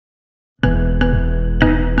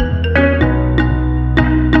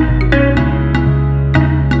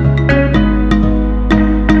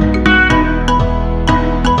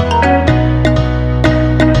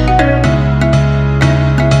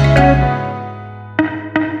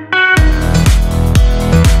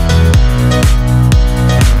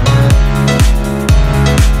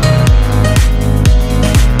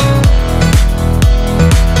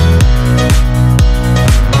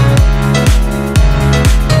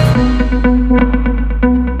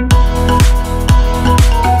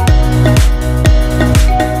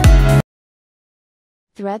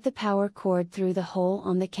Thread the power cord through the hole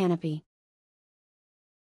on the canopy.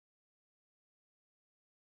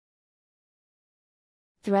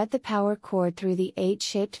 Thread the power cord through the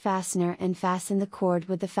H-shaped fastener and fasten the cord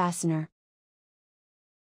with the fastener.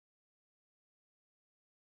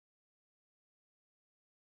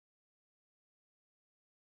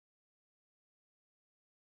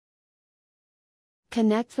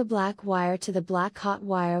 Connect the black wire to the black hot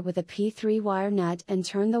wire with a P3 wire nut and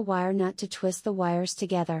turn the wire nut to twist the wires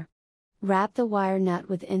together. Wrap the wire nut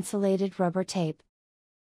with insulated rubber tape.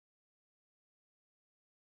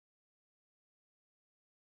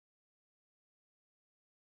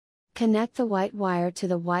 Connect the white wire to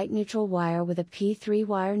the white neutral wire with a P3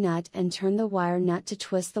 wire nut and turn the wire nut to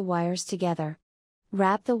twist the wires together.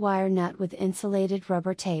 Wrap the wire nut with insulated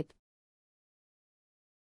rubber tape.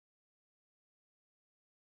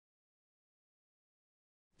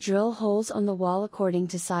 Drill holes on the wall according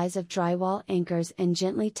to size of drywall anchors and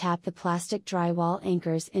gently tap the plastic drywall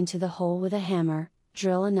anchors into the hole with a hammer.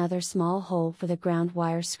 Drill another small hole for the ground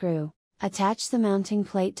wire screw. Attach the mounting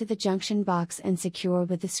plate to the junction box and secure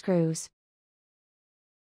with the screws.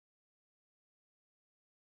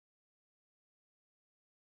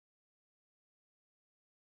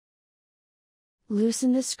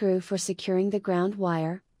 Loosen the screw for securing the ground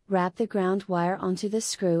wire. Wrap the ground wire onto the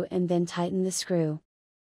screw and then tighten the screw.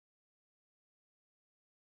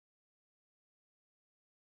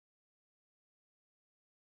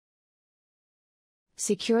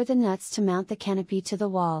 Secure the nuts to mount the canopy to the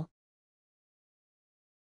wall.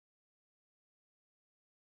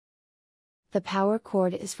 The power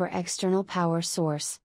cord is for external power source.